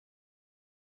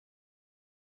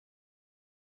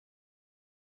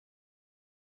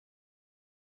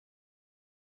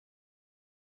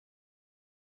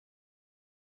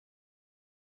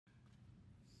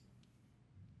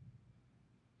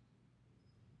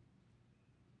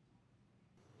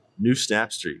New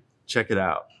Snapstreak. Check it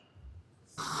out.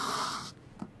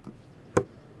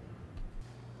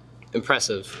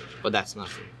 Impressive, but that's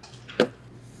nothing.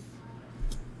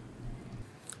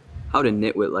 How did a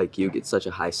nitwit like you get such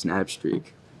a high snap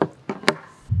streak?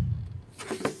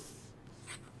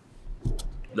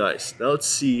 Nice. Now let's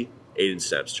see Aiden's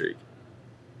Snapstreak.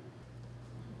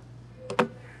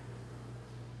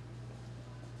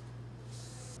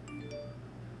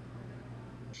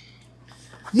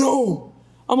 No!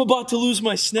 I'm about to lose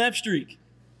my snap streak.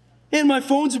 And my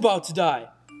phone's about to die.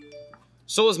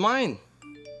 So is mine.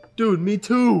 Dude, me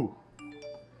too.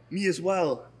 Me as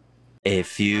well. A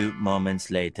few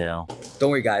moments later.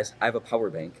 Don't worry, guys. I have a power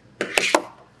bank.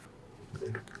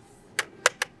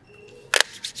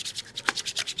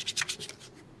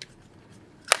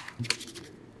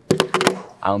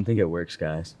 I don't think it works,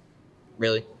 guys.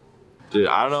 Really? Dude,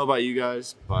 I don't know about you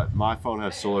guys, but my phone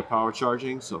has solar power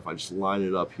charging, so if I just line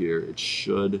it up here, it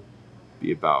should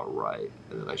be about right.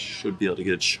 And then I should be able to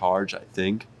get a charge, I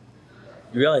think.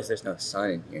 You realize there's no sun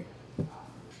in here.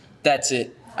 That's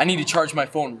it. I need to charge my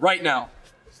phone right now.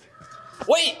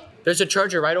 Wait! There's a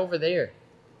charger right over there.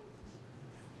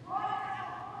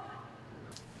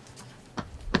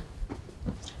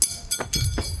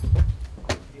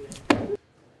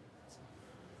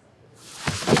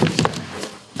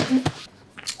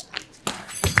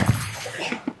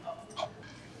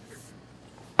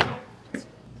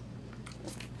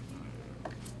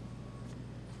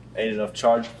 Ain't enough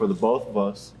charge for the both of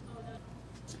us.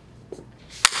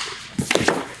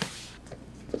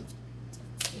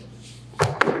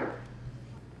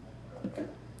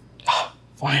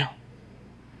 Final.